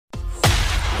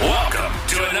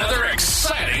another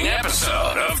exciting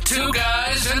episode of Two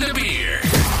Guys and a Beard,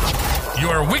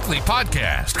 your weekly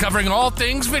podcast covering all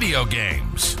things video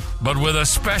games, but with a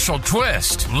special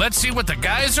twist. Let's see what the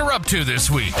guys are up to this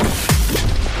week.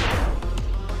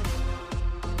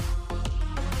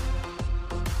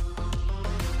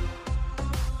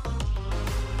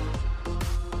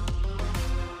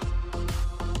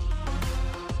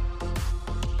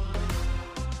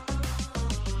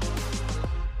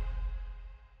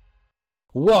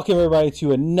 Welcome, everybody,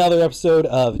 to another episode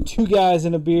of Two Guys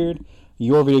and a Beard,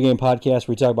 your video game podcast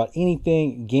where we talk about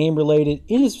anything game-related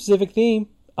in a specific theme.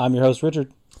 I'm your host,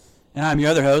 Richard. And I'm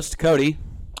your other host, Cody.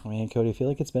 Man, Cody, I feel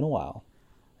like it's been a while.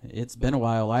 It's been a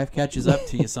while. Life catches up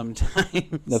to you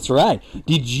sometimes. That's right.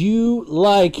 Did you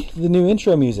like the new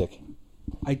intro music?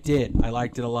 I did. I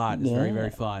liked it a lot. It's very,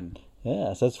 very fun.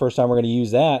 Yeah, so that's the first time we're going to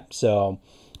use that. So,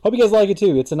 hope you guys like it,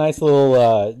 too. It's a nice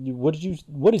little, what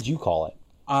did you call it?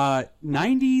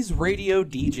 90s radio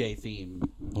DJ theme.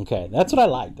 Okay, that's what I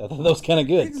liked. I thought that was kind of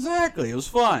good. Exactly. It was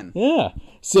fun. Yeah.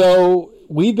 So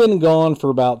we've been gone for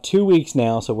about 2 weeks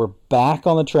now, so we're back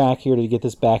on the track here to get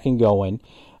this back and going.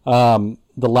 The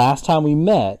last time we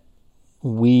met,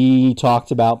 we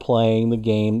talked about playing the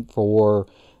game for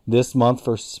this month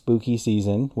for spooky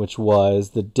season, which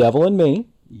was The Devil in Me.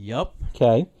 Yep.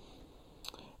 Okay.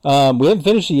 We haven't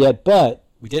finished it yet, but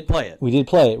we did play it. We did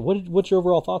play it. What's your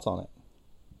overall thoughts on it?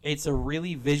 It's a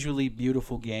really visually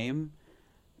beautiful game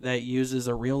that uses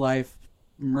a real-life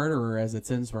murderer as its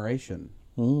inspiration.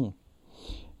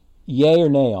 Yay or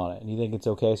nay on it? Do you think it's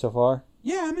okay so far?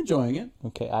 Yeah, I'm enjoying it.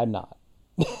 Okay, I'm not.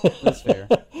 That's fair.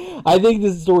 I think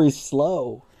this story is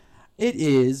slow. It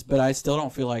is, but I still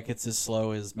don't feel like it's as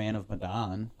slow as Man of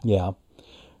Medan. Yeah.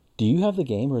 Do you have the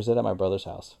game, or is it at my brother's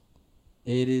house?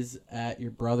 It is at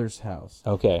your brother's house.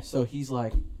 Okay. So he's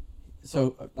like,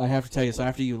 so I have to tell you, so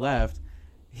after you left,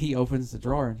 he opens the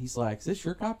drawer and he's like, is this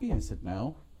your copy? I said,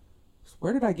 no.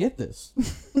 Where did I get this?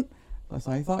 I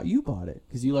said, I thought you bought it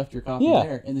because you left your copy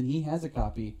there. And then he has a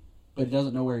copy, but he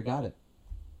doesn't know where he got it.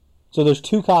 So there's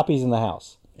 2 copies in the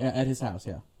house? At his house,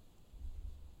 yeah.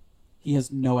 He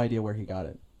has no idea where he got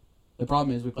it. The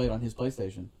problem is we played on his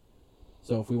PlayStation.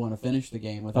 So if we want to finish the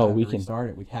game without having to restart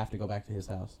it, we'd have to go back to his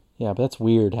house. Yeah, but that's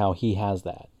weird how he has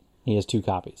that. He has 2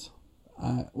 copies.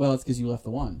 Well, it's because you left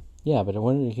the one. Yeah, but I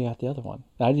wonder if he got the other one.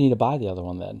 I didn't need to buy the other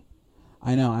one then.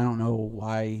 I know. I don't know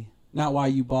why. Not why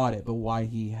you bought it, but why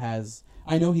he has.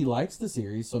 I know he likes the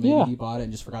series, so maybe he bought it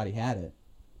and just forgot he had it.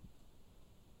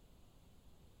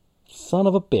 Son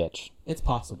of a bitch. It's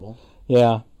possible.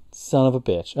 Yeah, son of a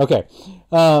bitch. Okay.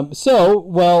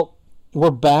 Well,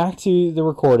 we're back to the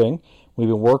recording. We've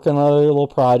been working on other little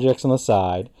projects on the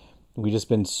side. We've just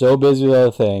been so busy with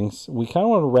other things. We kind of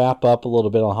want to wrap up a little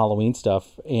bit on Halloween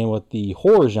stuff and with the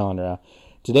horror genre.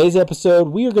 Today's episode,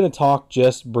 we are going to talk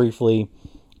just briefly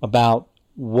about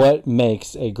what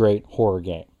makes a great horror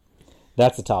game.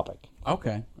 That's the topic.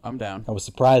 Okay, I'm down. I was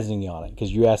surprising you on it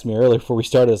because you asked me earlier before we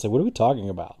started. I said, what are we talking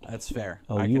about? That's fair.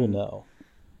 You will know.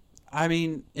 I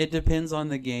mean, it depends on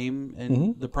the game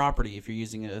and the property. If you're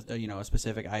using a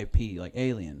specific IP like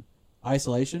Alien.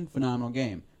 Isolation, phenomenal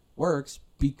game. Works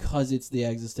because it's the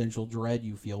existential dread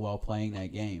you feel while playing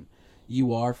that game.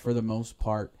 You are, for the most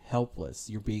part,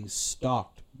 helpless. You're being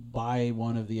stalked by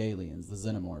one of the aliens, the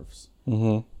xenomorphs.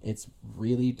 Mm-hmm. It's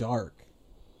really dark.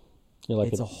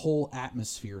 It's a whole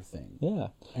atmosphere thing. Yeah.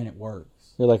 And it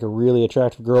works. You're like a really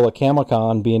attractive girl at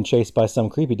CamelCon being chased by some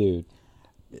creepy dude.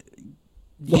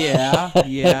 Yeah.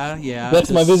 That's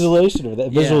my visualization of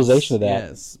that.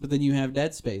 Yes, but then you have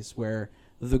Dead Space where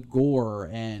the gore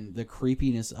and the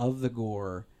creepiness of the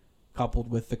gore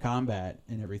coupled with the combat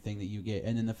and everything that you get.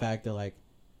 And then the fact that, like,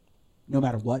 no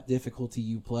matter what difficulty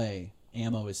you play,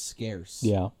 ammo is scarce.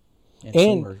 Yeah.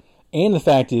 And the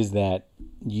fact is that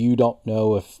you don't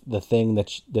know if the thing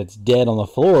that's dead on the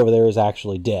floor over there is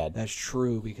actually dead. That's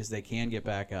true because they can get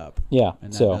back up. Yeah.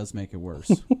 And that does make it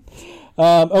worse.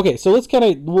 Okay, so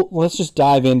let's just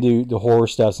dive into the horror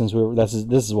stuff since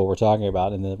this is what we're talking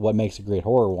about and what makes a great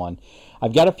horror one.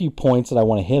 I've got a few points that I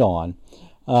want to hit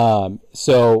on.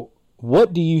 So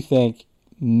what do you think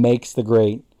makes the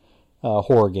great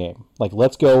horror game? Like,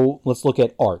 let's look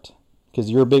at art because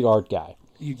you're a big art guy.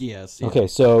 Yes. Yeah. Okay,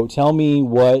 so tell me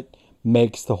what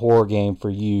makes the horror game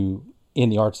for you in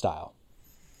the art style.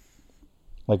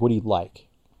 Like, what do you like?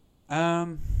 I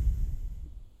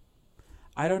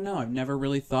don't know. I've never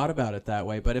really thought about it that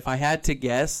way. But if I had to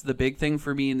guess, the big thing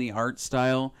for me in the art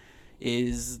style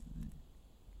is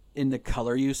in the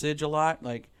color usage a lot.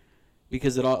 Like,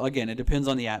 because it depends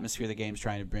on the atmosphere the game's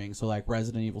trying to bring. So, like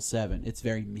Resident Evil 7, it's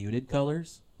very muted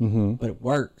colors, but it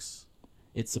works.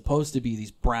 it's supposed to be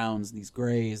these browns and these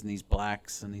grays and these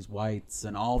blacks and these whites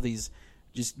and all these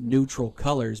just neutral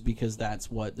colors because that's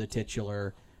what the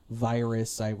titular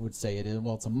virus, I would say it is.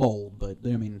 Well, it's a mold, but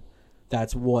I mean,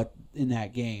 that's what in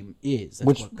that game is.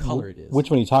 That's what color it is. Which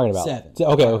one are you talking about? 7.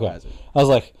 Okay. I was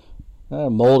like,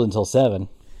 mold until 7.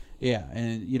 Yeah,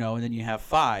 and and then you have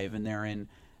 5, and they're in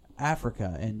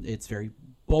Africa, and it's very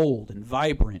bold and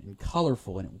vibrant and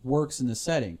colorful, and it works in the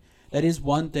setting. That is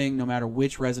one thing, no matter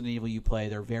which Resident Evil you play,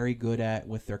 they're very good at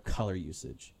with their color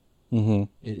usage. Mm-hmm.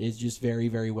 It is just very,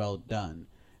 very well done.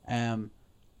 And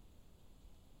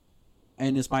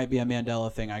this might be a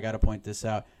Mandela thing. I got to point this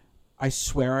out. I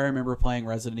swear I remember playing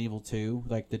Resident Evil 2,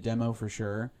 like the demo for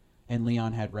sure, and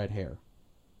Leon had red hair.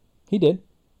 He did.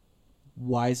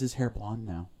 Why is his hair blonde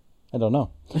now? I don't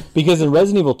know. Because in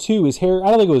Resident Evil 2, his hair, I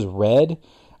don't think it was red.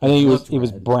 I think it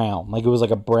was brown. Like it was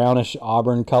like a brownish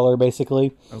auburn color,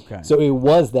 basically. Okay. So it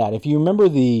was that. If you remember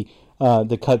the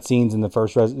cutscenes in the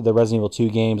first the Resident Evil 2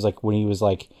 games, like when he was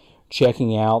like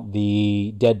checking out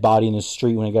the dead body in the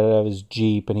street when he got out of his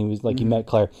Jeep and he was like he met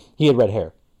Claire, he had red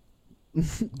hair.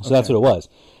 So that's what it was.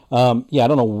 I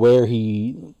don't know where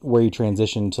he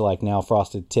transitioned to like now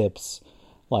Frosted Tips,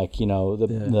 like the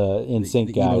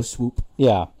NSYNC guy. Emo swoop.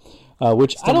 Yeah.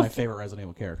 Which Still I don't. my favorite Resident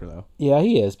Evil character though. Yeah,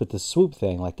 he is, but the swoop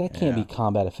thing, like that can't be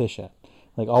combat efficient.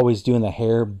 Like always doing the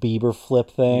hair Bieber flip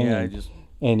thing. Yeah,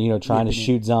 and trying to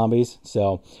shoot zombies.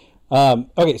 So,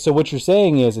 okay, so what you're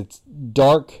saying is it's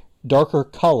darker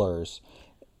colors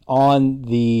on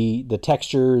the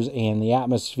textures and the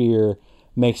atmosphere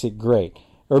makes it great,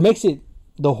 or makes it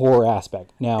the horror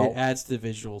aspect. Now it adds to the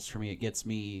visuals for me. It gets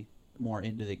me more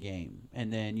into the game,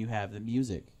 and then you have the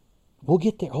music. We'll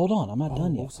get there. Hold on, I'm not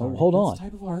done yet. Sorry. Hold on. It's a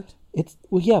type of art.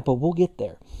 But we'll get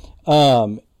there.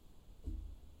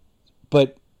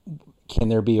 But can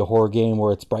there be a horror game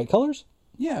where it's bright colors?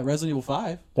 Yeah, Resident Evil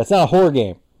 5. That's not a horror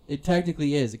game. It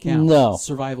technically is. It counts. No.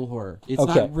 Survival horror. It's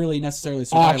Okay. not really necessarily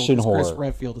survival. Action horror. Chris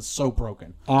Redfield is so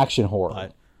broken. Action horror.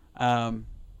 But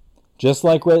Just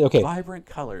like okay. vibrant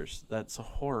colors. That's a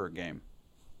horror game.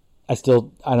 I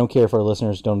don't care if our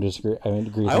listeners don't disagree. I mean,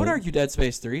 agree. I would argue Dead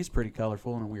Space 3 is pretty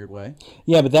colorful in a weird way.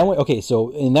 Yeah, but that way, okay.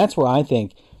 So, and that's where I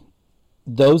think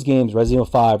those games, Resident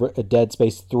Evil 5, Dead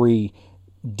Space 3,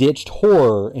 ditched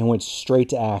horror and went straight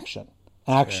to action.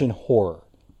 Action horror.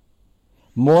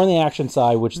 More on the action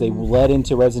side, which they led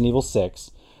into Resident Evil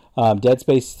 6. Dead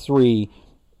Space 3,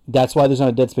 that's why there's not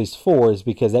a Dead Space 4, is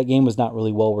because that game was not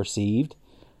really well received.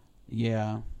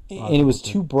 Yeah. And it was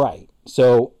too bright.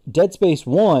 So Dead Space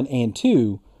 1 and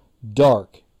 2,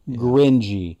 dark,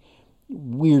 gringy,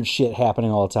 weird shit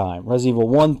happening all the time. Resident Evil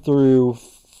 1 through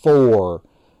 4,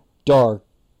 dark,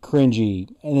 cringy.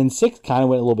 And then 6 kind of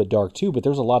went a little bit dark too, but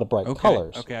there's a lot of bright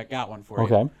colors. Okay, I got one for you.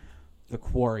 Okay. The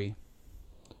Quarry.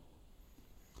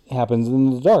 It happens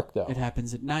in the dark, though. It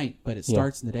happens at night, but it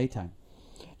starts in the daytime.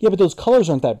 Yeah, but those colors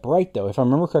aren't that bright, though. If I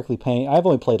remember correctly, I've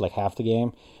only played like half the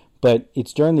game, but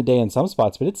it's during the day in some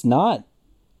spots, but it's not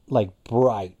like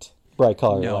bright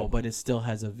color. No, like, but it still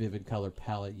has a vivid color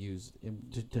palette used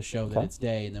to show that it's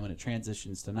day, and then when it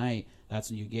transitions to night, that's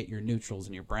when you get your neutrals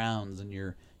and your browns and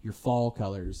your fall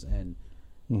colors. And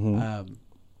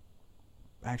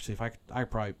actually, if I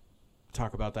probably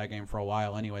talk about that game for a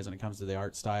while, anyways, when it comes to the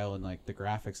art style and like the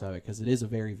graphics of it, because it is a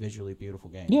very visually beautiful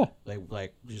game. Yeah, they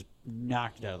like just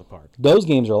knocked it out of the park. Those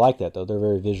games are like that, though. They're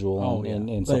very visual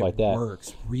and stuff like that. It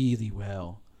works really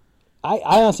well. I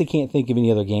honestly can't think of any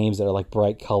other games that are like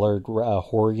bright colored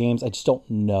horror games. I just don't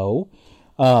know.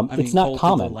 It's not common.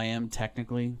 Cult of the Lamb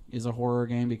technically is a horror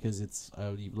game because it's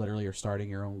you literally are starting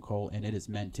your own cult, and it is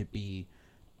meant to be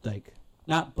like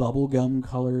not bubblegum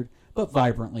colored, but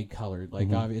vibrantly colored. Like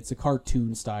it's a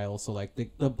cartoon style, so like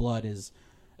the blood is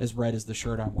as red as the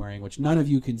shirt I'm wearing, which none of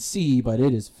you can see, but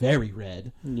it is very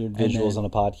red. Your visuals on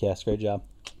a podcast, great job.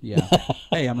 Yeah.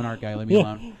 Hey, I'm an art guy. Leave me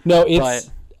alone. No,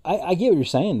 it's. I get what you're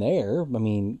saying there. I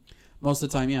mean, most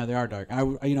of the time, yeah, they are dark.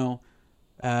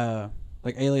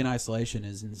 Like Alien Isolation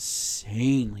is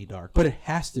insanely dark, but it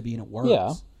has to be, and it works.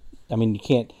 Yeah, I mean, you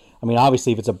can't. I mean,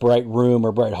 obviously, if it's a bright room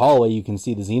or bright hallway, you can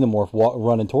see the xenomorph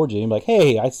running towards you and be like,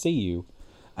 "Hey, I see you."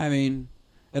 I mean,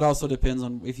 it also depends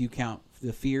on if you count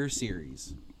the Fear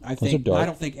series. I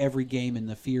don't think every game in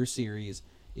the Fear series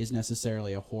is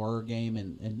necessarily a horror game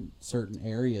in certain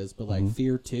areas, but like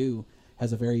Fear 2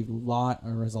 has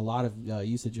a lot of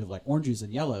usage of like oranges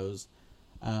and yellows,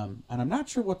 and I'm not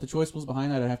sure what the choice was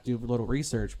behind that. I'd have to do a little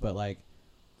research, but like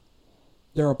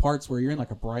there are parts where you're in like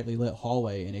a brightly lit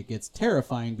hallway and it gets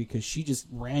terrifying because she just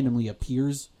randomly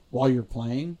appears while you're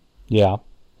playing. Yeah.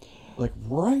 Like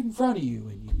right in front of you,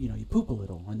 and you poop a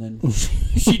little, and then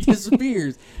she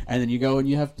disappears, and then you go and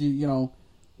you have to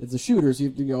it's a shooter, so you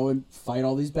have to go and fight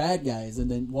all these bad guys, and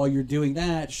then while you're doing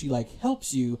that, she like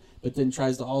helps you, but then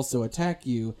tries to also attack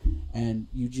you, and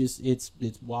you just it's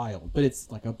wild, but it's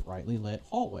like a brightly lit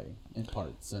hallway in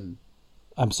parts. And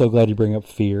I'm so glad you bring up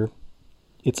Fear.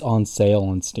 It's on sale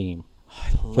on Steam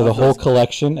for the whole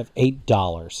collection of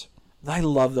 $8. I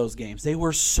love those games. They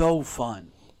were so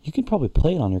fun. You could probably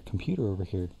play it on your computer over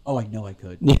here. Oh, I know I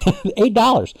could.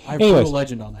 $8. I have Brutal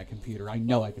Legend on that computer. I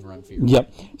know I can run Fear.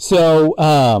 Yep. So,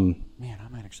 man, I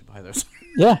might actually buy those.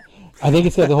 yeah, I think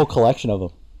it's got the whole collection of them.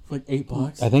 For like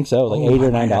 $8? I think so, like $8 or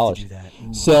 $9. Have to do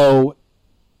that. So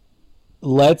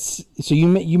So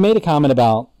you made a comment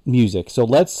about music. So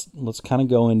let's kind of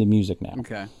go into music now.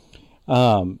 Okay.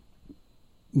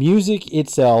 Music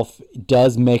itself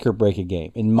does make or break a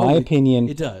game. In my opinion,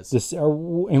 it does.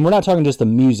 And we're not talking just the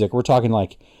music. We're talking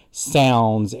like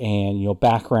sounds and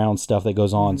background stuff that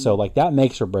goes on. So like that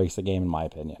makes or breaks the game, in my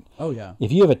opinion. Oh yeah.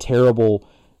 If you have a terrible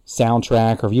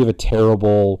soundtrack or if you have a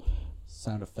terrible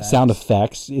sound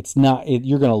effects, it's not.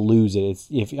 You're going to lose it.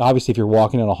 If you're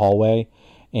walking in a hallway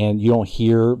and you don't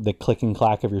hear the click and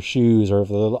clack of your shoes, or if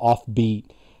they're offbeat,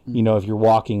 if you're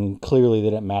walking, clearly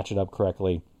they didn't match it up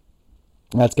correctly.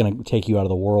 That's going to take you out of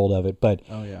the world of it. But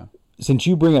since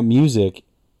you bring up music,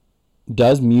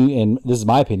 and this is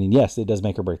my opinion, yes, it does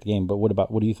make or break the game. But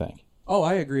what do you think? Oh,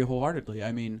 I agree wholeheartedly.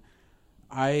 I mean,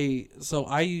 when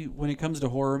it comes to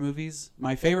horror movies,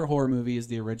 my favorite horror movie is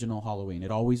the original Halloween.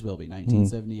 It always will be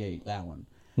 1978. That one.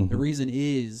 The reason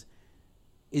is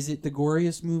it the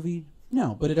goriest movie?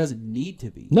 No, but it doesn't need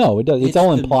to be. No, it does. It's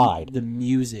all implied. The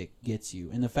music gets you,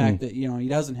 and the fact that he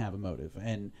doesn't have a motive,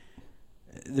 and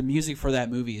the music for that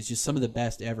movie is just some of the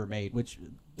best ever made. Which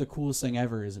the coolest thing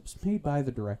ever is it's made by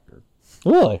the director.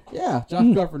 Really? Yeah,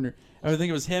 John Carpenter. I think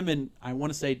it was him, and I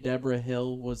want to say Deborah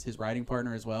Hill was his writing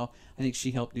partner as well. I think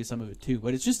she helped do some of it too.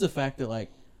 But it's just the fact that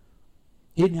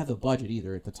he didn't have the budget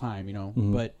either at the time,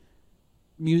 But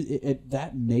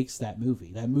that makes that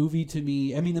movie. That movie to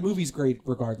me, I mean, the movie's great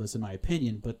regardless, in my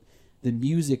opinion. But the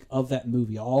music of that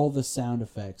movie, all the sound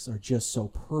effects are just so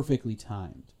perfectly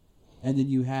timed. And then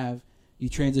you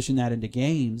transition that into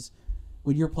games.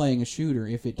 When you're playing a shooter,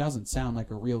 if it doesn't sound like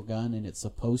a real gun and it's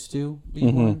supposed to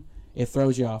be one, it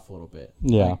throws you off a little bit.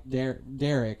 Yeah.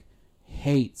 Derek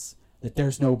hates that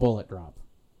there's no bullet drop.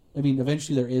 I mean,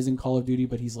 eventually there is in Call of Duty,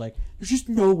 but he's like, there's just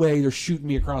no way they're shooting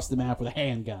me across the map with a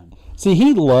handgun. See,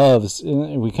 he loves,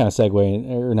 and we kind of segue,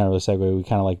 or not really segue, we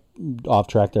kind of off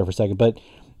track there for a second, but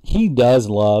he does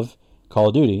love Call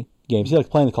of Duty games. He likes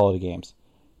playing the Call of Duty games.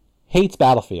 Hates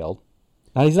Battlefield.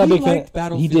 Now, he's not a big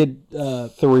fan. He did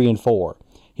 3 and 4.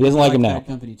 He doesn't like them now. Bad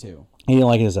Company 2. He didn't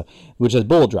like it, which is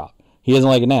bullet drop. He doesn't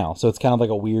like it now. So it's kind of like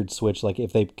a weird switch. Like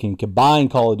if they can combine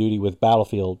Call of Duty with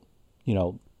Battlefield,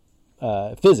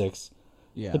 physics,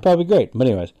 it'd probably be great. But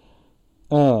anyways,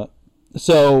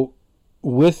 so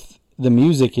with the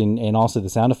music and also the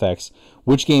sound effects,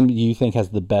 which game do you think has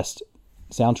the best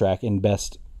soundtrack and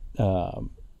best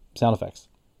sound effects?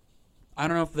 I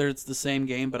don't know if it's the same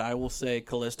game, but I will say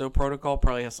Callisto Protocol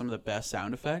probably has some of the best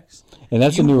sound effects. And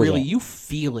that's a newer game. You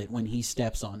feel it when he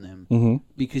steps on them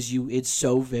because it's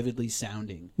so vividly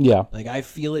sounding. Yeah, like I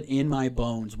feel it in my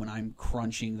bones when I'm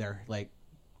crunching them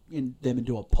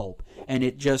into a pulp, and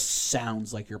it just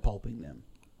sounds like you're pulping them.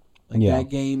 That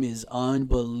game is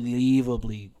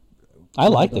unbelievably. I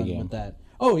like the game. With that.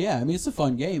 Oh yeah, I mean it's a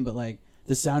fun game, but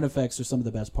the sound effects are some of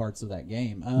the best parts of that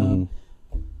game.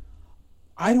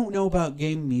 I don't know about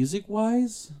game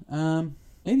music-wise.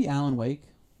 Maybe Alan Wake.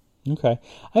 Okay.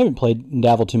 I haven't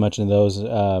dabbled too much into those,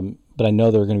 but I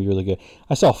know they're going to be really good.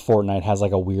 I saw Fortnite has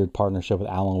a weird partnership with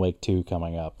Alan Wake 2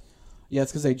 coming up. Yeah,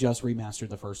 it's because they just remastered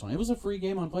the first one. It was a free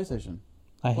game on PlayStation.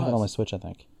 I have it on my Switch, I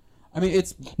think. I mean,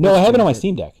 I have it on my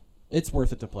Steam Deck. It's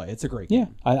worth it to play. It's a great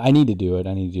game. Yeah, I need to do it.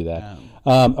 I need to do that.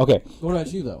 Okay. What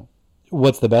about you, though?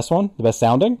 What's the best one? The best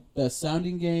sounding? Best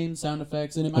sounding game, sound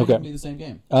effects, and it might even be the same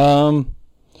game.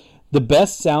 The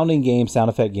best sounding game, sound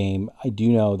effect game, I do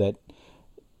know that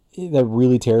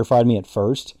really terrified me at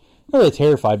first. Not really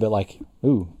terrified, but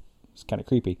it's kind of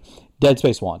creepy. Dead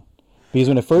Space 1. Because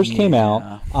when it first came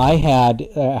out, I had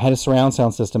a surround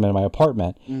sound system in my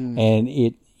apartment, and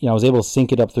I was able to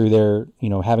sync it up through there,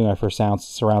 having my first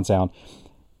surround sound.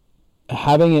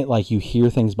 Having it you hear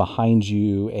things behind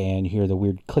you and you hear the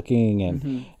weird clicking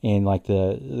and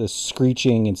the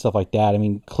screeching and stuff like that. I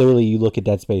mean, clearly you look at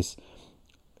Dead Space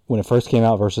when it first came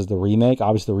out versus the remake.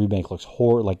 Obviously the remake looks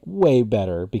way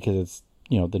better because it's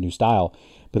the new style,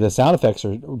 but the sound effects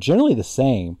are generally the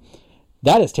same.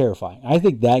 That is terrifying. I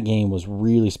think that game was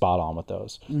really spot on with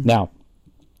those. Now,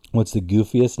 what's the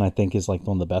goofiest and I think is like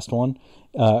one of the best one.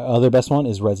 Other best one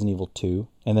is Resident Evil 2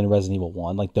 and then Resident Evil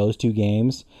 1. Like those two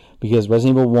games, because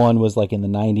Resident Evil 1 was like in the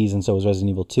 90s and so was Resident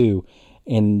Evil 2,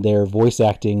 and their voice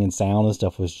acting and sound and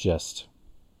stuff was just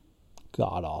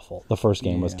god awful. The first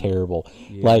game was terrible.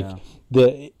 Yeah. Like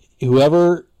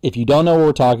whoever, if you don't know what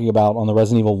we're talking about on the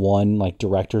Resident Evil 1 like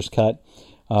director's cut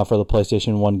for the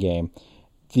PlayStation 1 game,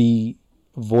 the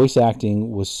voice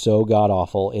acting was so god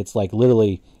awful. It's like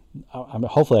literally,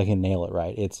 hopefully I can nail it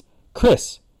right. It's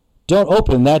Chris, don't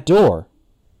open that door.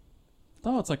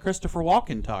 Oh, it's like Christopher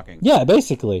Walken talking. Yeah,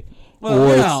 basically.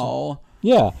 Well, no.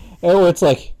 Yeah, or it's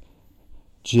like,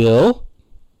 Jill,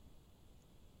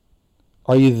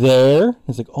 are you there?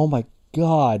 It's like, oh my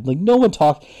god, like no one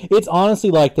talked. It's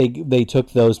honestly like they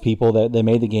took those people that they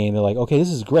made the game. They're like, okay, this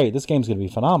is great. This game's gonna be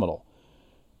phenomenal.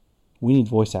 We need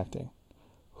voice acting.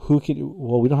 Who could?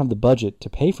 Well, we don't have the budget to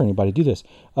pay for anybody to do this.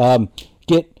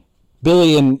 Get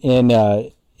Billy and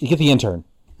get the intern.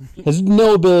 Has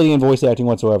no ability in voice acting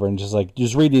whatsoever, and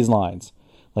just read these lines,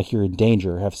 like you're in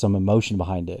danger, have some emotion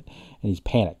behind it, and he's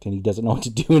panicked and he doesn't know what to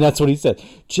do, and that's what he said.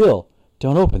 Jill,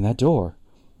 don't open that door.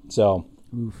 So,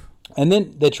 and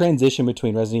then the transition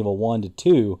between Resident Evil 1 to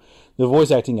 2, the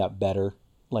voice acting got better.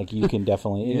 Like you can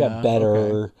definitely it got better.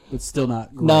 Okay. It's still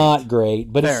not great. Not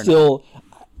great, but it's still.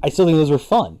 I still think those were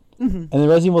fun. Mm-hmm. And then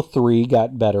Resident Evil 3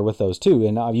 got better with those too.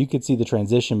 And you could see the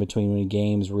transition between when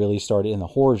games really started in the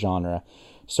horror genre,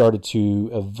 started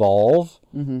to evolve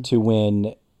to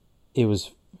when it was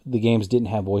the games didn't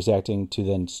have voice acting to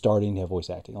then starting to have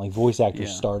voice acting. Like voice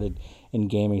actors started in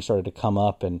gaming, started to come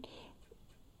up, and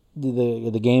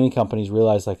the gaming companies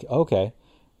realized like, okay,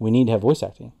 we need to have voice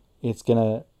acting. It's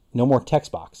gonna no more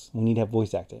text box. We need to have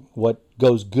voice acting. What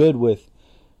goes good with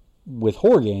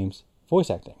horror games? Voice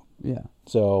acting. Yeah.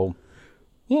 So,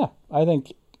 yeah, I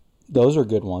think those are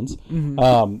good ones.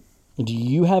 Mm-hmm. Do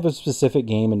you have a specific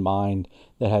game in mind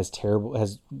that has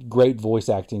great voice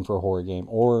acting for a horror game,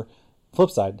 or flip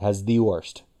side has the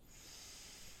worst?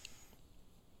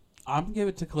 I'm gonna give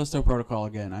it to Callisto Protocol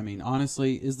again. I mean,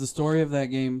 honestly, is the story of that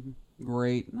game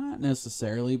great? Not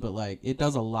necessarily, but like it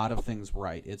does a lot of things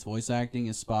right. Its voice acting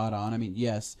is spot on. I mean,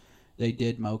 yes, they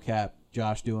did mocap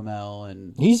Josh Duhamel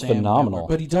and he's Sam phenomenal,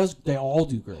 Witwer, but they all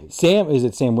do great. Sam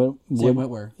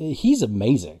Witwer? He's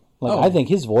amazing. Like I think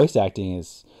his voice acting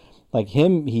is like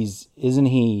him. He's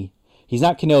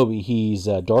not Kenobi. He's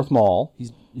Darth Maul.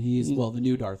 He's the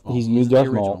new Darth Maul. He's new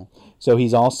Darth Maul. So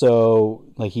he's also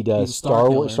like he does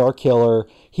Star Killer.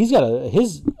 He's got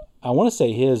I want to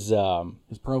say his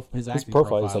acting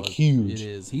profile is like huge. It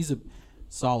is. He's a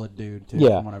solid dude too,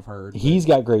 yeah, from what I've heard. He's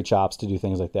got great chops to do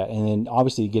things like that. And then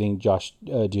obviously getting Josh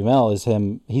Duhamel is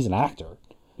him. He's an actor.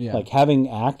 Yeah. Like having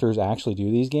actors actually do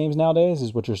these games nowadays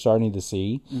is what you're starting to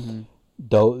see. Mm-hmm.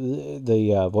 Though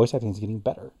the voice acting is getting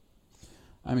better.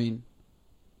 I mean,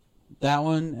 that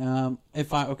one.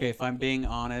 If I'm being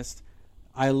honest,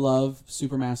 I love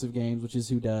Supermassive Games, which is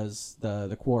who does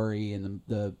the Quarry and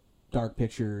the Dark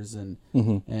Pictures and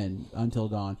Until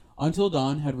Dawn. Until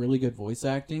Dawn had really good voice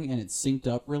acting and it synced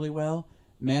up really well.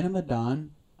 Man of Medan,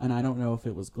 and I don't know if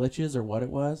it was glitches or what it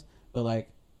was, but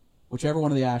like whichever one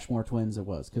of the Ashmore twins it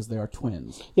was, because they are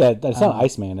twins. Yeah, that's not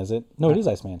Iceman, is it? No, it is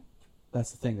Iceman.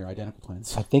 That's the thing; they're identical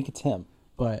twins. I think it's him,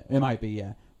 but it might be,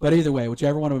 yeah. But either way,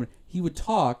 whichever one of them, he would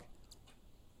talk,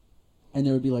 and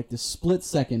there would be like this split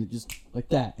second, just like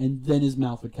that, and then his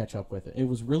mouth would catch up with it. It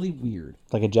was really weird,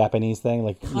 like a Japanese thing,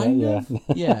 like kind of,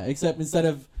 yeah. Except instead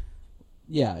of,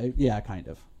 kind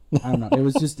of. I don't know.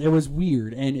 It was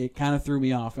weird, and it kind of threw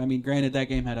me off. I mean, granted, that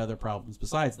game had other problems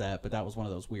besides that, but that was one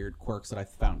of those weird quirks that I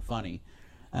found funny.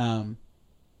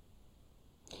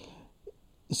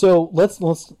 So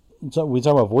we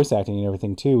talk about voice acting and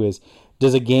everything too.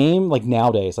 Does a game like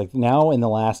nowadays, like now in the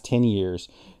last 10 years,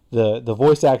 the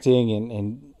voice acting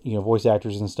and voice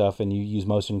actors and stuff, and you use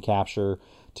motion capture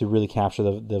to really capture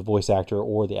the voice actor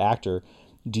or the actor.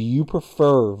 Do you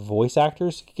prefer voice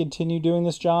actors to continue doing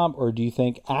this job, or do you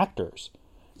think actors,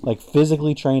 like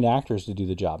physically trained actors, to do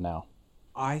the job now?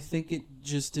 I think it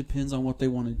just depends on what they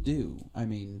want to do. I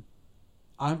mean,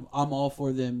 I'm all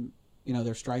for them.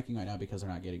 They're striking right now because they're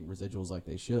not getting residuals like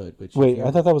they should. But wait, I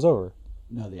thought that was over.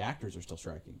 No, the actors are still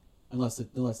striking, unless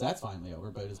that's finally over.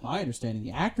 But it's my understanding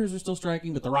the actors are still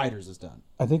striking, but the writers is done.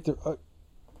 I think they're.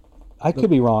 I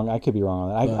could be wrong. I could be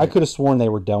wrong on that. I could have sworn they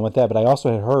were done with that, but I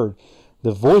also had heard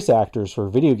the voice actors for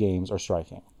video games are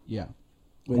striking. Yeah.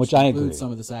 Which I agree. Includes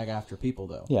some of the SAG-AFTRA people,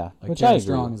 though. Yeah, like which Terry I agree.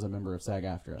 Strong is a member of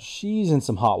SAG-AFTRA. She's in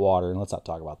some hot water, and let's not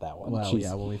talk about that one. Well,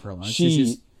 we'll leave her alone.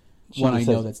 She's one I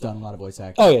know that's done a lot of voice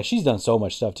acting. Oh, yeah, she's done so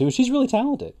much stuff, too. She's really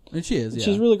talented. And she is, yeah.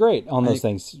 She's really great on those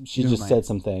things. She just said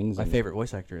some things. My favorite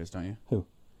voice actor is, don't you? Who?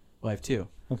 Well, I have two.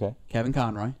 Okay. Kevin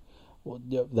Conroy. Well,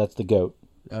 yeah, that's the GOAT.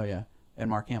 Oh, yeah. And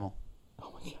Mark Hamill.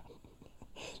 Oh my god.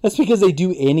 That's because they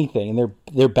do anything, and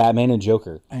they're Batman and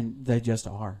Joker. And they just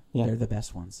are. Yeah. They're the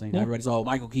best ones. You know, everybody's all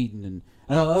Michael Keaton. And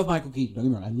I love Michael Keaton. Don't get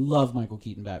me wrong. I love Michael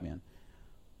Keaton Batman.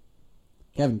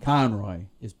 Kevin Conroy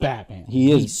is Batman.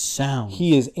 He's sound.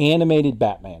 He is animated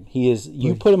Batman. He is.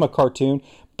 You put him a cartoon,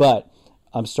 but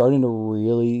I'm starting to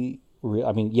really.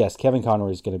 I mean, yes, Kevin Conroy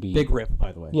is going to be Big rip,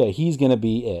 by the way. Yeah, he's going to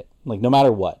be it. Like no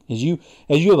matter what, as you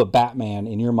have a Batman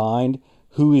in your mind,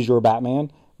 who is your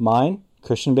Batman? Mine,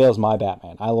 Christian Bale is my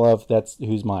Batman. I love that's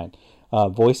who's mine.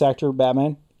 Voice actor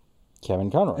Batman, Kevin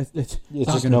Conroy. It's just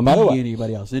not no going matter to what. be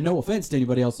anybody else. And no offense to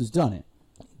anybody else who's done it.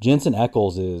 Jensen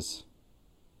Ackles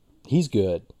he's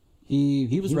good.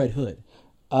 He was Red Hood.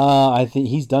 I think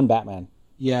he's done Batman.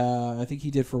 Yeah, I think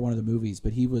he did for one of the movies,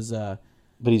 but he was.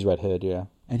 But he's Red Hood, yeah.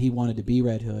 And he wanted to be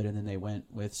Red Hood, and then they went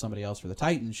with somebody else for the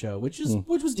Titan show, which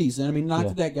was decent. I mean,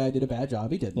 not that guy did a bad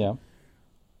job; he didn't. Yeah.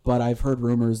 But I've heard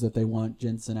rumors that they want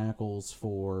Jensen Ackles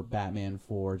for Batman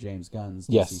for James Gunn's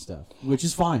DC stuff, which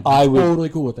is fine. I'm totally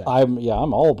cool with that. I'm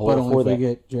all but only for if that. we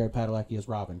get Jared Padalecki as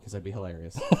Robin, because that'd be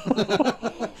hilarious.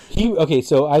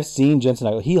 So I've seen Jensen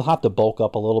Ackles. He'll have to bulk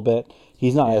up a little bit.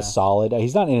 He's not as solid.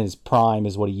 He's not in his prime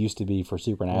as what he used to be for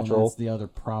Supernatural. Well, that's the other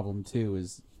problem too.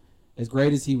 Is as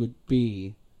great as he would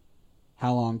be,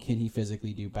 how long can he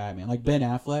physically do Batman? Like Ben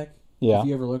Affleck. Yeah. If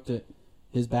you ever looked at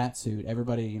his bat suit,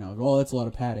 everybody, oh, that's a lot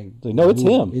of padding. Like, no, it's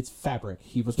him. It's fabric.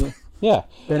 He was. Yeah.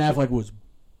 Ben Affleck was.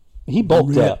 He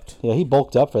bulked ripped. up. Yeah, he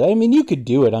bulked up for that. I mean, you could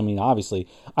do it. I mean, obviously,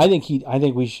 I think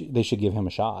they should give him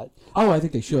a shot. Oh, I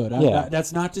think they should. Yeah.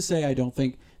 That's not to say I don't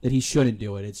think that he shouldn't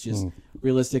do it. It's just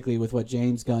realistically with what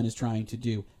James Gunn is trying to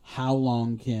do, how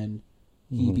long can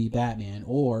he be Batman,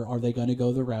 or are they going to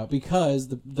go the route because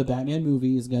the Batman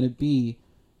movie is going to be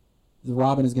the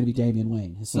Robin is going to be Damian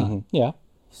Wayne, his son. Yeah.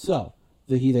 So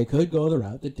they could go the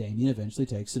route that Damian eventually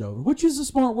takes it over, which is a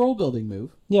smart world building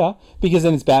move. Yeah, because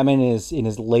then it's Batman in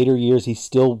his later years. He's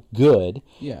still good.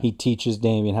 Yeah. He teaches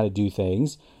Damian how to do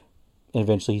things, and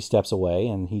eventually he steps away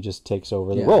and he just takes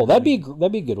over the role. That'd be a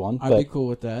good one. I'd be cool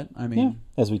with that. I mean,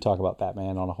 as we talk about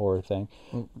Batman on a horror thing.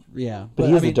 Well, yeah, but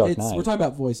he is the Dark Knight. We're talking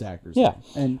about voice actors. Yeah,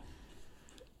 and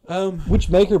which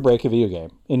make or break a video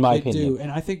game, in my opinion. And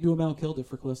I think Duhamel killed it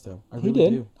for Callisto. I really He did.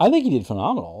 do. I think he did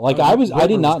phenomenal. Like I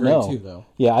did not know. Too, though.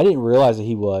 Yeah, I didn't realize that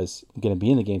he was going to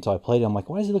be in the game until I played it. I'm like,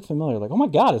 why does he look familiar? Like, oh my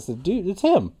god, it's the dude. It's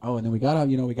him. Oh, and then we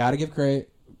gotta give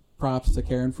props to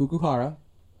Karen Fukuhara.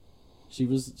 She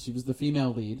was the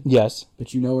female lead. Yes,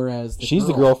 but you know her as she's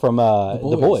the girl from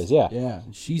the boys. Yeah, yeah.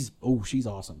 She's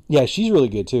awesome. Yeah, she's really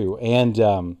good too.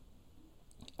 And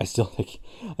I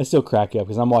still crack up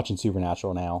because I'm watching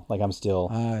Supernatural now. Like I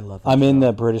love that I'm show. in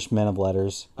the British Men of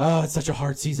Letters. Oh, it's such a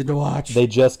hard season to watch. They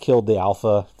just killed the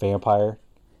alpha vampire.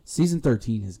 Season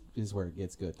 13 is where it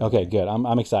gets good. Okay, good.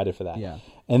 I'm excited for that. Yeah.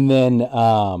 And then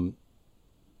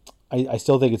I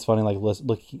still think it's funny,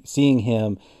 like seeing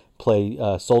him play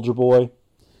Soldier Boy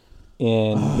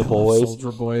in The Boys.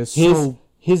 Soldier Boy is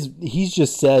he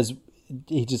just says,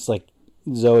 he just like,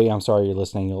 Zoe, I'm sorry you're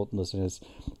listening. You'll listen to this.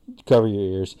 Cover your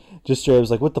ears. Just straight up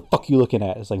was like, what the fuck are you looking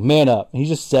at? It's like, man up. And he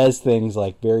just says things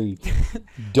like very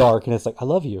dark, and it's like, I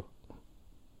love you.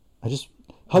 I just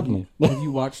hug me. Have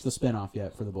you watched the spinoff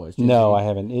yet for The Boys? No, I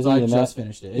haven't. I just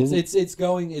finished it. It's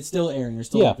going. It's still airing. There's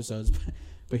still episodes,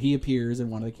 but he appears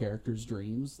in one of the characters'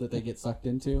 dreams that they get sucked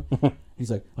into. He's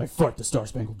like, I fought the Star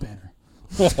Spangled Banner.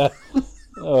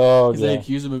 Oh, yeah. They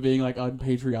accuse him of being like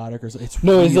unpatriotic or something.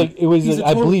 It was like,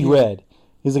 I bleed red.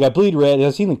 He's like, I bleed red.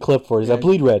 I've seen the clip for it. He's like, I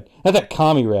bleed red. Not that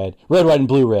commie red. Red, white, and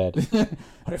blue red.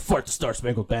 I fought the Star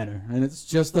Spangled Banner. And it's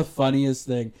just the funniest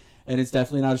thing. And it's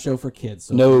definitely not a show for kids.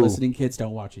 So if you're listening kids,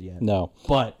 don't watch it yet. No.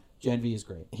 But Gen V is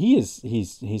great. He's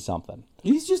something.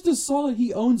 He's just a solid.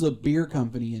 He owns a beer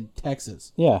company in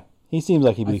Texas. Yeah. He seems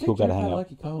like he'd be a cool guy to hang out. I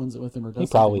think owns it with him or does. He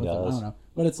probably with does. him. I don't know.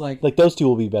 But it's like those two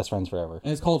will be best friends forever.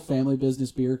 And it's called Family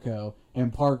Business Beer Co.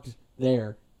 And parked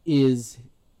there is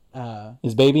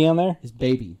his baby on there? His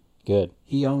baby. Good.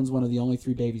 He owns one of the only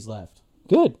 3 babies left.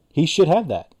 Good. He should have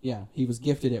that. Yeah, he was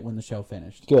gifted it when the show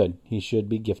finished. Good. He should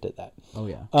be gifted that. Oh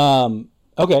yeah.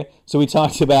 Okay. So we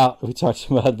talked about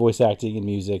voice acting and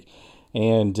music,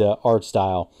 and art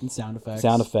style and sound effects.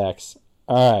 Sound effects.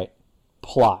 All right.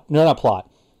 Plot. No, not plot.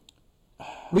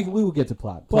 We will get to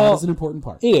plot. Plot is an important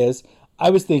part. It is. I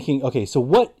was thinking. Okay. So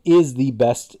what is the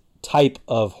best type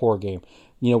of horror game?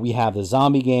 We have the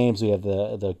zombie games. We have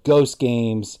the ghost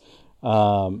games.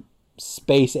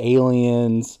 Space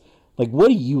aliens. Like, what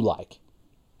do you like?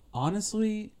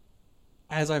 Honestly,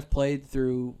 as I've played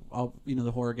through all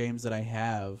the horror games that I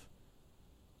have,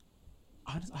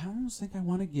 I almost think I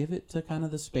want to give it to kind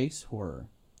of the space horror.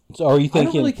 So are you thinking? I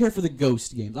don't really care for the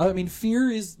ghost games. I mean,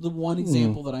 Fear is the one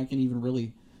example that I can even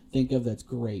really think of that's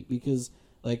great because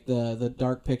like the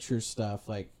Dark Pictures stuff,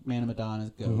 like Man of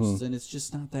Madonna's Ghosts, and it's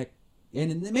just not that.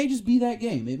 And it may just be that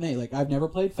game. It may like I've never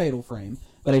played Fatal Frame,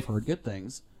 but I've heard good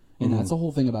things, and that's the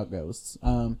whole thing about ghosts.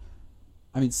 I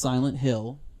mean, Silent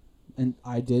Hill, and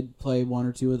I did play one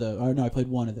or two of those. Or no, I played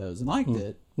one of those and liked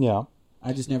it. Yeah.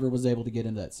 I just never was able to get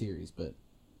into that series, but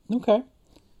Okay.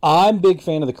 I'm a big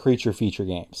fan of the creature feature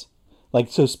games. Like,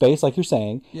 so space, like you're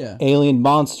saying. Yeah. Alien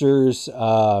monsters,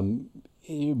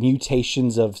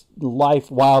 mutations of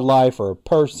life, wildlife, or a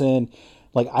person.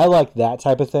 Like, I like that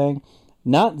type of thing.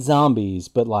 Not zombies,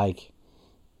 but like...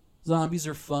 zombies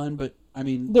are fun, but, I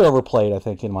mean... they're overplayed, I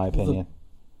think, in my opinion.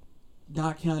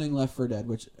 Not counting Left 4 Dead,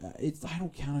 which I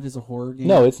don't count it as a horror game.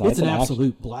 No, it's not. It's an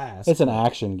absolute blast. It's an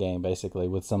action game, basically,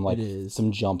 with some like It is.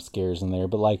 some jump scares in there.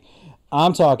 But like,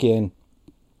 I'm talking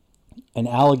an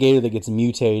alligator that gets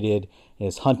mutated and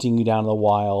is hunting you down in the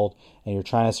wild, and you're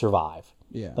trying to survive.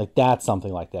 Yeah. Like that's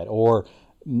something like that. Or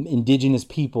indigenous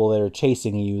people that are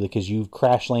chasing you because you've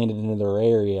crash landed into their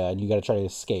area and you got to try to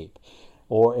escape,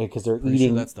 or because they're Pretty eating.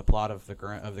 sure that's the plot of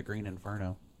the Green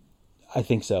Inferno. I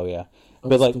think so, yeah. But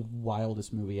But like, the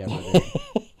wildest movie ever. Dude.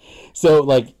 so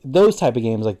like those type of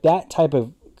games, like that type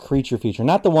of creature feature,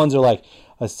 not the ones that are like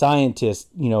a scientist,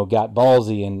 got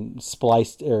ballsy and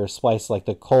spliced like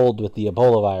the cold with the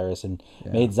Ebola virus and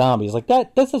made zombies. Like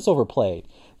that's just overplayed.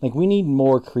 Like we need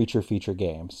more creature feature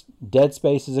games. Dead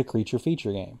Space is a creature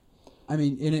feature game. I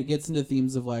mean, and it gets into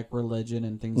themes of like religion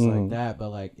and things like that, but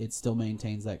like it still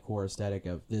maintains that core aesthetic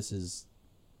of these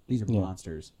are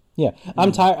monsters. Yeah,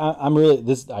 I'm tired. I'm really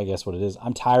I guess what it is.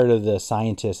 I'm tired of the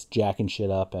scientists jacking shit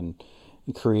up and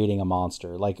creating a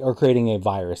monster, or creating a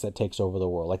virus that takes over the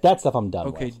world. Like that stuff, I'm done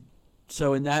with. Okay,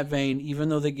 so in that vein, even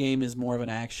though the game is more of an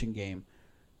action game,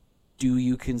 do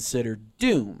you consider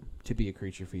Doom to be a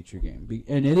creature feature game?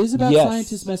 And it is about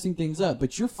scientists messing things up,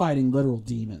 but you're fighting literal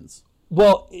demons.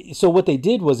 Well, so what they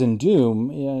did was in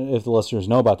Doom, if the listeners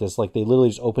know about this, like they literally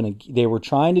just they were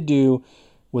trying to do.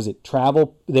 Was it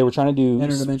travel? They were trying to do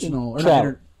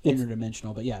Interdimensional,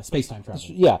 interdimensional, but yeah, space-time travel.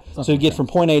 Yeah, so you get from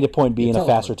point A to point B in a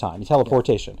faster time,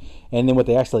 teleportation. Yeah. And then what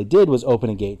they actually did was open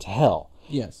a gate to hell.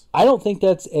 Yes. I don't think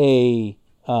that's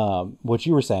what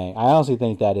you were saying. I honestly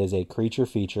think that is a creature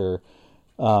feature.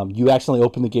 You actually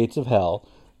open the gates of hell.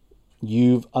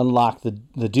 You've unlocked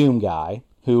the Doom guy,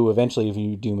 who eventually, if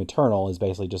you Doom Eternal, is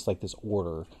basically just like this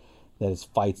order that is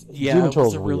fights. Yeah, Doom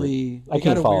Eternal's really... I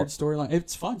got a weird storyline.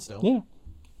 It's fun still. Yeah.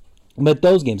 But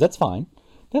those games, that's fine.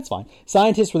 That's fine.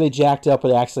 Scientists where they jacked up,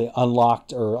 where they actually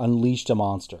unlocked or unleashed a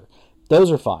monster.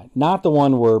 Those are fine. Not the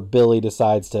one where Billy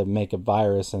decides to make a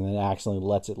virus and then accidentally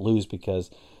lets it loose because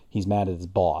he's mad at his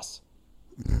boss.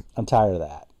 I'm tired of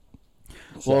that.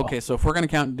 Well, okay, so if we're going to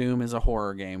count Doom as a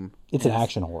horror game... It's an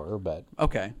action horror, but...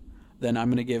 Okay. Then I'm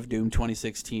going to give Doom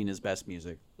 2016 as best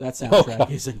music. That soundtrack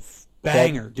is a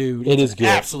banger, dude. It is good.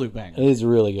 Absolute banger. It is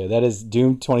really good. That is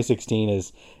Doom 2016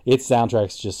 its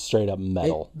soundtrack's just straight up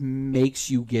metal. It makes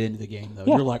you get into the game though.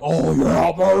 Yeah. You're like, oh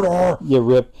yeah,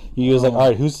 murder. You was like, all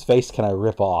right, whose face can I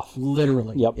rip off?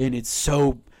 Literally. Yep. And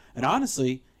and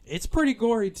honestly, it's pretty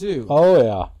gory too. Oh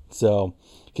yeah. So,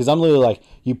 because I'm literally like,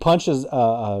 you punch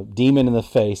a demon in the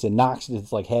face and knocks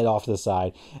its like head off to the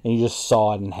side, and you just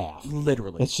saw it in half.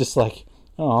 Literally. It's just like,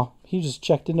 oh, he just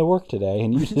checked into work today,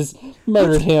 and you just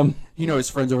murdered him.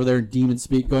 His friends over there in demon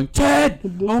speak going, Ted!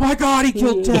 Oh my god, he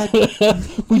killed Ted!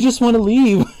 We just want to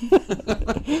leave.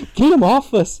 Get him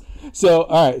off us. So,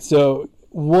 all right. So,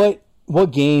 what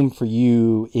game for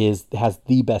you has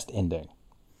the best ending?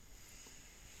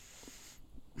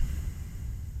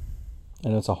 I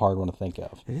know it's a hard one to think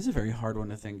of. It is a very hard one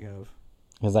to think of.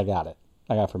 Because I got it.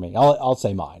 I got it for me. I'll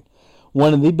say mine.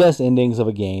 One of the best endings of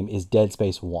a game is Dead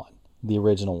Space 1. The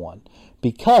original one.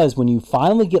 Because when you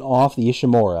finally get off the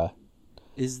Ishimura...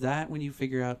 Is that when you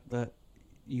figure out that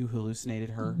you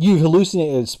hallucinated her? You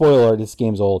hallucinated... Spoiler alert, this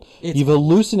game's old. You've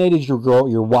hallucinated your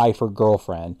wife or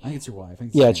girlfriend. I think it's your wife.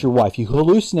 It's your wife. You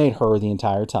hallucinate her the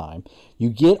entire time. You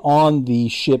get on the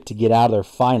ship to get out of there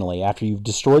finally after you've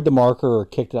destroyed the marker or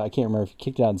kicked it out. I can't remember if you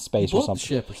kicked it out in space or something. The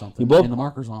ship or something. And the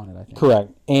marker's on it, I think.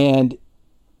 Correct. And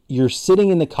you're sitting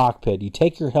in the cockpit. You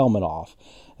take your helmet off.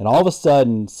 And all of a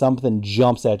sudden, something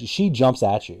jumps at you. She jumps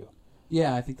at you.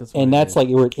 Yeah, I think that's what that's like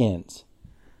where it ends.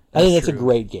 I think that's a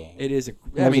great game. It is a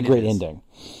great ending.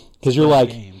 Because you're like,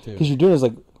 because you're doing is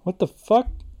like, what the fuck?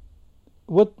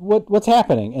 What's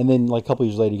happening? And then like a couple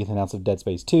years later, you get the announcement of Dead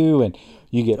Space 2, and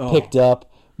you get picked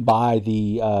up by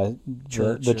the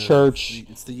church.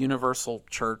 It's the Universal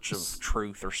Church of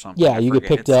Truth or something. Yeah, you get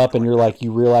picked up and you're like,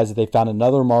 you realize that they found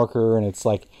another marker, and it's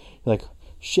like, you're like,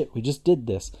 shit, we just did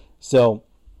this. So,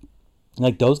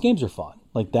 like, those games are fun.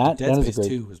 Like that. Dead that Space is a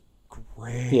great, 2 was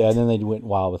great. Yeah, and then they went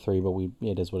wild with 3, but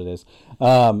it is what it is.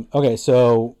 Okay,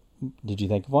 so did you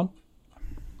think of one?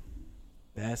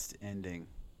 Best ending.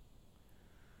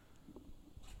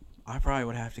 I probably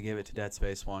would have to give it to Dead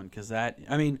Space 1 because that,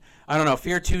 I mean, I don't know.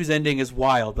 Fear 2's ending is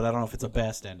wild, but I don't know if it's a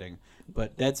best ending.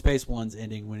 But Dead Space 1's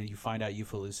ending, when you find out you've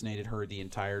hallucinated her the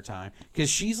entire time, because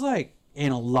she's like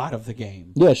in a lot of the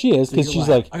game. Yeah, she is, because she's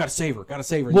like, I gotta save her.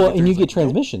 Well, and you get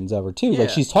transmissions of her too. Like,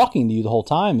 she's talking to you the whole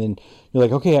time, and you're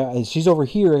like, okay, she's over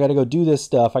here. I got to go do this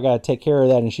stuff. I got to take care of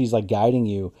that, and she's like guiding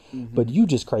you, but you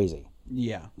just crazy.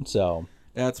 Yeah. So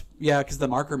that's because the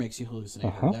marker makes you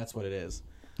hallucinate. That's what it is.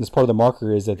 This part of the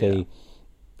marker is that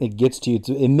it gets to you. It's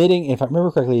emitting, if I remember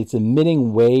correctly, it's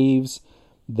emitting waves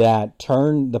that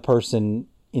turn the person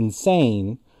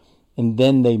insane, and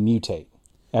then they mutate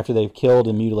after they've killed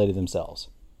and mutilated themselves.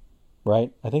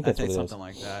 Right? I think that's what it is. Something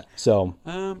like that. So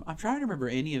I'm trying to remember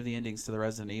any of the endings to the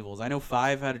Resident Evils. I know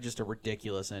 5 had just a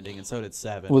ridiculous ending, and so did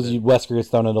 7. Wesker gets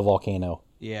thrown into a volcano.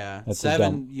 Yeah. That's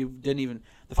 7, you didn't even...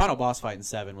 The final boss fight in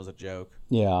 7 was a joke.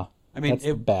 Yeah. I mean, that's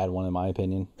a bad one in my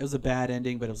opinion. It was a bad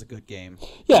ending, but it was a good game.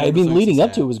 Yeah, I mean, leading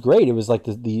up to it was great. It was like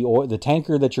the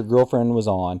tanker that your girlfriend was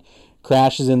on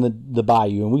crashes in the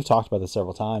bayou, and we've talked about this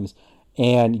several times.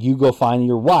 And you go find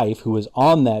your wife, who is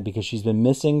on that because she's been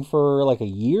missing for like a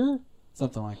year,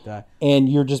 something like that. And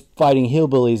you're just fighting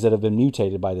hillbillies that have been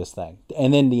mutated by this thing.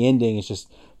 And then the ending is just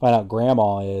find out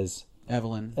Grandma is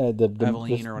Evelyn,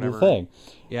 Eveline or whatever. The thing.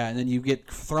 Yeah, and then you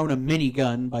get thrown a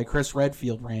minigun by Chris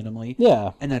Redfield randomly.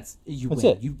 Yeah, and that's win.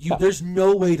 It. You there's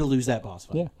no way to lose that boss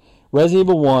fight. Yeah, Resident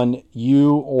Evil 1,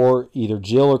 you or either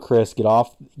Jill or Chris get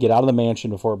out of the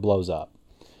mansion before it blows up.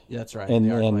 Yeah, that's right. And,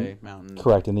 the Arclay Mountain.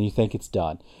 Correct, and then you think it's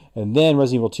done, and then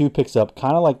Resident Evil 2 picks up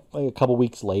kind of like a couple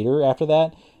weeks later after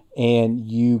that, and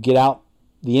you get out.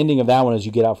 The ending of that one is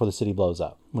you get out before the city blows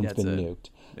up when it's been nuked.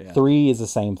 Yeah. 3 is the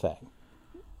same thing.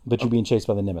 But you're being chased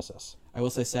by the Nemesis. I will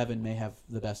say 7 may have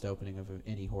the best opening of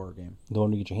any horror game. The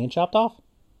one to get your hand chopped off?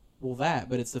 Well,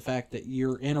 but it's the fact that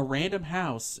you're in a random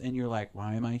house and you're like,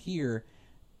 why am I here?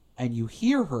 And you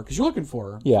hear her, because you're looking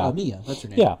for her. Yeah. Mia, that's her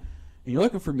name. Yeah. And you're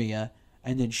looking for Mia,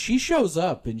 and then she shows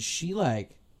up and she,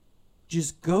 like,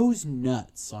 just goes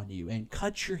nuts on you and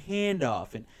cuts your hand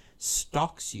off and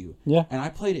stalks you. Yeah. And I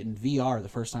played it in VR the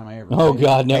first time I ever played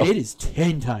God, no. And it is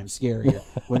 10 times scarier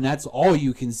when that's all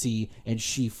you can see and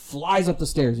she flies up the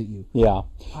stairs at you. Yeah.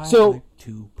 I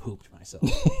pooped myself.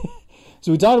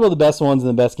 So we talked about the best ones and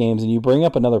the best games, and you bring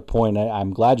up another point.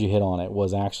 I'm glad you hit on it.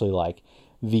 Was actually like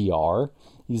VR.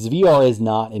 Because VR is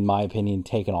not, in my opinion,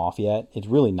 taken off yet. It's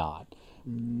really not.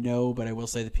 No, but I will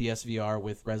say the PSVR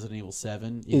with Resident Evil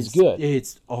 7 is good.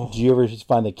 Did you ever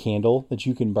find the candle that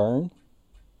you can burn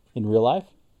in real life?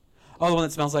 Oh, the one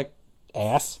that smells like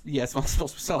ass. Yeah, it's supposed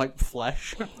to smell like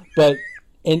flesh. But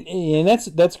and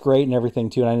that's great and everything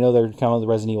too. And I know they're coming with the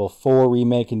Resident Evil 4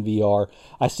 remake in VR.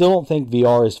 I still don't think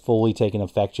VR is fully taken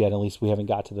effect yet. At least we haven't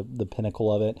got to the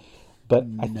pinnacle of it. But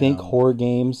I think horror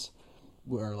games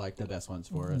are like the best ones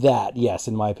for it. That, yes,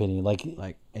 in my opinion, like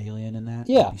Alien in that.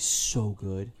 Yeah, that'd be so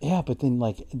good. Yeah, but then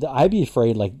I'd be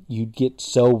afraid you'd get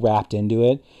so wrapped into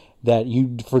it that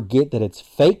you'd forget that it's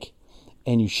fake.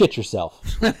 And you shit yourself.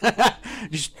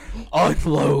 Just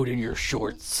unload in your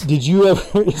shorts. Did you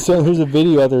ever? So there's a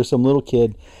video out there. Some little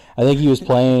kid, I think he was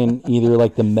playing either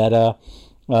like the Meta,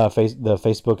 the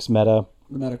Facebook's Meta.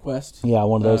 The Meta Quest. Yeah,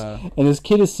 one of those. And this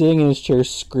kid is sitting in his chair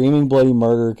screaming bloody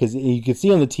murder because you can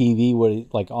see on the TV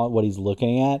what he's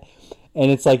looking at, and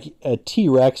it's like a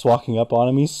T-Rex walking up on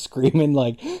him. He's screaming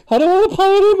like, "I don't want to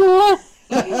play anymore."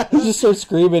 He just starts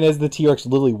screaming as the T-Rex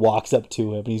literally walks up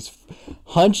to him. And he's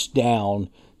hunched down,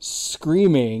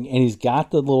 screaming, and he's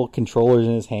got the little controllers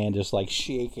in his hand just like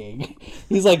shaking.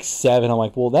 He's like 7. I'm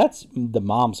like, well, that's the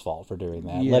mom's fault for doing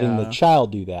that, letting the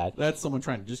child do that. That's someone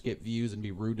trying to just get views and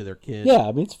be rude to their kid. Yeah,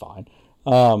 I mean, it's fine.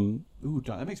 Ooh,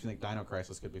 that makes me think Dino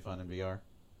Crisis could be fun in VR.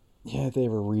 Yeah, if they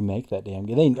ever remake that damn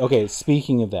game. Okay,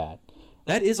 speaking of that.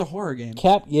 That is a horror game.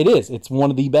 It is. It's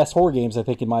one of the best horror games, I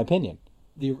think, in my opinion.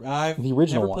 The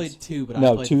original never ones. Played 2, but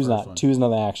no, I played 2's the first not. one. 2's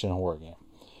another action horror game.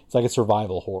 It's like a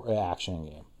survival horror action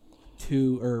game.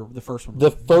 2 or the first one.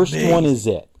 The first one is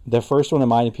it. The first one, in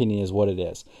my opinion, is what it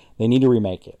is. They need to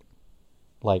remake it,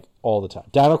 like all the time.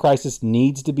 Dino Crisis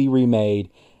needs to be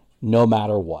remade, no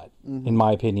matter what. Mm-hmm. In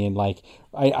my opinion, like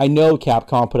I know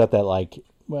Capcom put up that I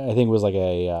think it was like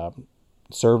a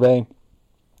survey,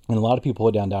 and a lot of people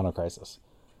put down Dino Crisis.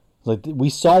 Like we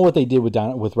saw what they did with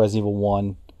Resident Evil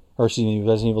 1. or excuse me,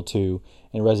 Resident Evil 2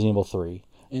 and Resident Evil 3.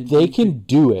 And they you can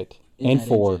do it. in And that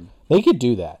 4. engine. They could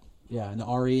do that. Yeah, and the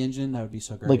RE engine, that would be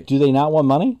so great. Like, do they not want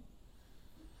money?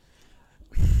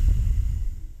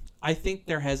 I think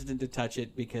they're hesitant to touch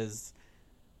it because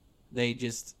they're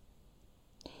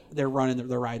riding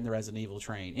the Resident Evil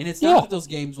train. And it's not that those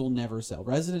games will never sell.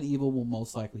 Resident Evil will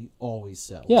most likely always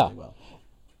sell really well.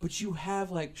 But you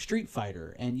have like Street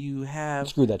Fighter and you have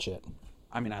Screw that shit.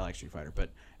 I mean, I like Street Fighter, but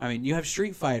I mean, you have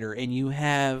Street Fighter and you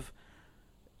have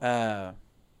There's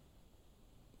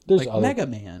like other... Mega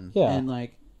Man. Yeah. And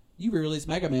like you release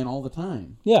Mega Man all the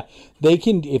time. Yeah. They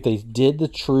can, if they did the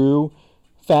true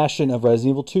fashion of Resident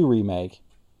Evil 2 remake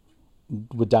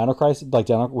with Dino Crisis,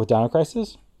 with Dino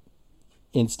Crisis,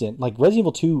 instant. Like Resident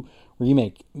Evil 2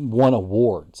 remake won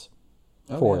awards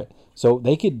for it. So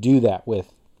they could do that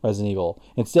with Resident Evil.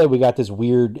 Instead, we got this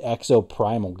weird Exo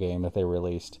Primal game that they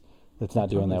released that's not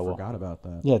doing that well. I forgot about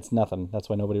that. Yeah, it's nothing. That's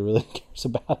why nobody really cares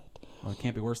about it. Well, it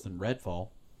can't be worse than Redfall.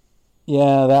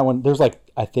 Yeah, that one. There's like,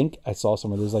 I think I saw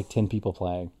somewhere there's like 10 people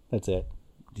playing. That's it.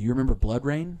 Do you remember Blood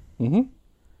Rain? Mm-hmm.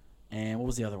 And what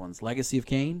was the other ones? Legacy of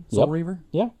Kain? Soul Reaver?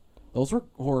 Yeah. Those were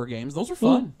horror games. Those were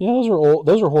fun. Yeah, those were old.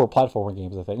 Those were horror platformer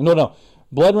games, I think. No.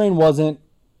 Blood Rain wasn't.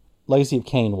 Legacy of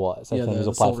Kain was. I think it was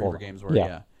a Soul platformer. Reaver games were,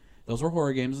 yeah. Those were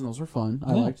horror games, and those were fun.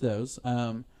 I liked those.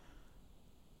 I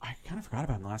kind of forgot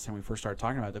about them the last time we first started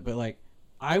talking about it, but like,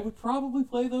 I would probably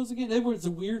play those again. It's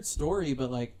a weird story, but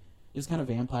like, it was kind of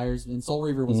vampires. And Soul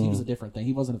Reaver he was a different thing.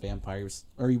 He wasn't a vampire,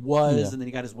 and then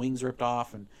he got his wings ripped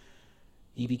off, and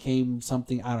he became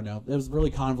something. I don't know. It was a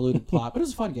really convoluted plot, but it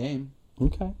was a fun game.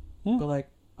 Okay. Yeah. But like,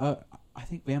 I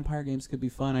think vampire games could be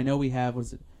fun. I know we have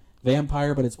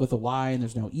Vampire, but it's with a Y, and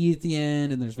there's no E at the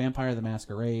end, and there's Vampire the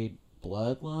Masquerade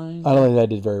Bloodline. I don't think that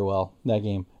did very well, that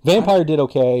game. Vampire did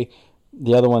okay.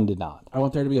 The other one did not. I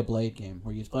want there to be a Blade game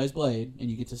where you play as Blade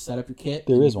and you get to set up your kit.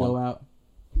 There and is you one. Go out.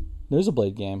 There's a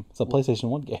Blade game. It's a PlayStation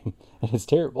 1 game, and it's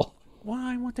terrible.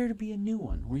 Why? I want there to be a new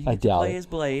one where you I get to doubt play it. as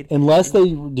Blade. Unless they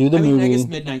do the movie. I guess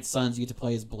Midnight Suns you get to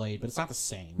play as Blade, but it's not the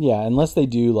same. Yeah, unless they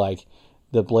do like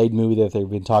the Blade movie that they've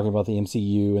been talking about, the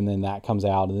MCU, and then that comes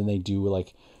out, and then they do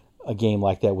like a game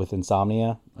like that with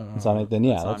Insomnia. Then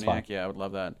yeah, that's fine. Yeah, I would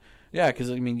love that. Yeah, because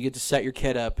I mean, you get to set your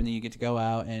kit up, and then you get to go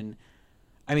out, and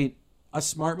I mean, a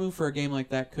smart move for a game like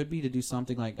that could be to do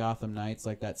something like Gotham Knights,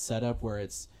 like that setup where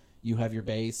it's you have your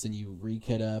base and you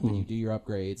re-kit up and you do your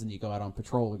upgrades and you go out on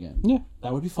patrol again. Yeah,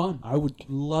 that would be fun. I would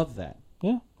love that.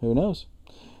 Yeah, who knows?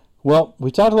 Well,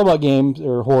 we talked a lot about games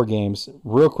or horror games.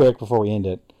 Real quick before we end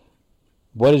it,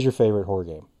 what is your favorite horror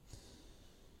game?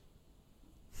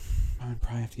 I would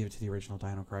probably have to give it to the original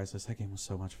Dino Crisis. That game was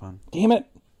so much fun. Damn it.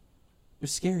 It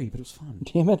was scary, but it was fun.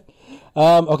 Damn it.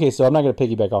 Okay, so I'm not going to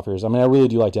piggyback off yours. I mean, I really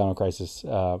do like Dino Crisis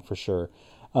for sure.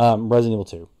 Resident Evil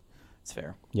 2. It's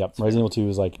fair. Yep, Resident Evil 2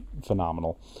 is like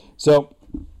phenomenal. So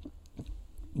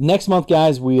next month,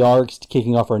 guys, we are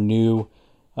kicking off our new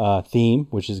theme,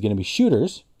 which is going to be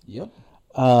shooters. Yep.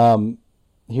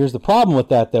 Here's the problem with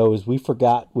that, though, is we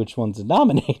forgot which ones to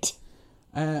nominate.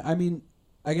 I mean,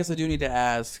 I guess I do need to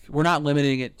ask. We're not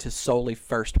limiting it to solely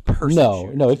first-person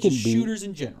shooters. No, it can be shooters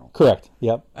in general. Correct.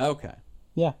 Yep. Okay.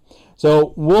 Yeah.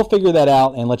 So we'll figure that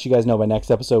out and let you guys know by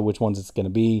next episode which ones it's going to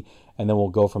be, and then we'll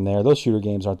go from there. Those shooter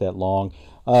games aren't that long.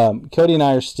 Cody and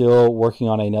I are still working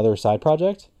on another side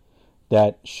project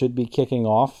that should be kicking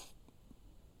off,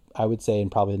 I would say, in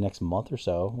probably the next month or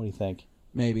so. What do you think?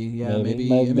 Maybe, yeah, maybe.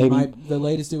 The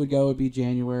latest it would go would be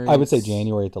January. I would say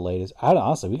January at the latest.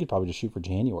 Honestly, we could probably just shoot for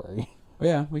January.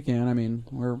 Yeah, we can. I mean,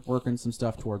 we're working some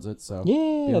stuff towards it, so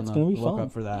yeah, that's going to be fun. Look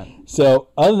up for that. So,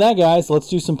 other than that, guys, let's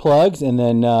do some plugs and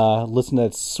then listen to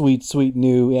that sweet, sweet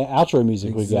new outro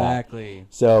music we got. Exactly.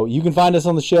 So, you can find us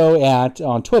on the show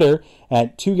on Twitter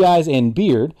at 2 Guys and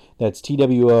Beard. That's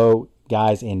TWO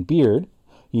Guys and Beard.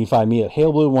 You can find me at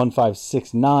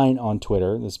HaleBlue1569 on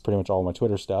Twitter. This is pretty much all my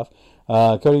Twitter stuff.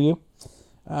 Cody, you?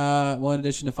 Well, in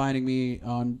addition to finding me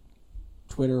on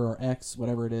Twitter or X,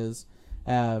 whatever it is,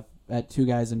 at 2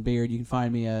 Guys and Beard, you can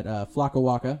find me at Flocka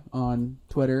Waka on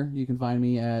Twitter. You can find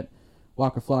me at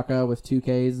Waka Flocka with 2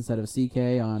 Ks instead of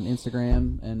CK on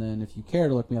Instagram. And then if you care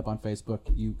to look me up on Facebook,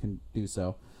 you can do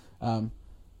so.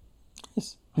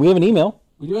 Yes. We have an email.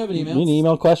 We do have an email. You can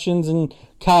email questions and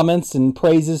comments and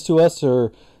praises to us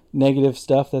or negative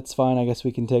stuff. That's fine. I guess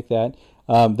we can take that.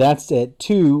 That's at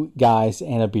 2 Guys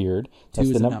and a Beard. That's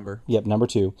 2 is the number. Yep, number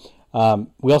 2.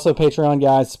 We also have Patreon,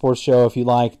 guys, sports show. If you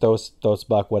like, throw us a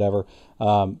buck, whatever.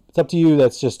 It's up to you.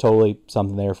 That's just totally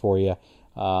something there for you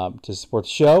to support the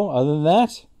show. Other than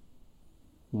that,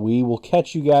 we will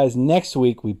catch you guys next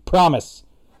week. We promise.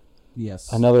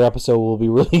 Yes. Another episode will be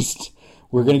released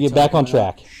we're going to get back on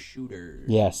track. Shooters.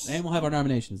 Yes. And we'll have our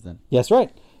nominations then. Yes,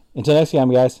 right. Until next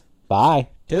time, guys. Bye.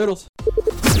 Toodles.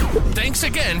 Thanks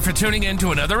again for tuning in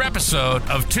to another episode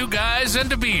of Two Guys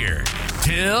and a Beer.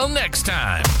 Till next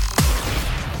time.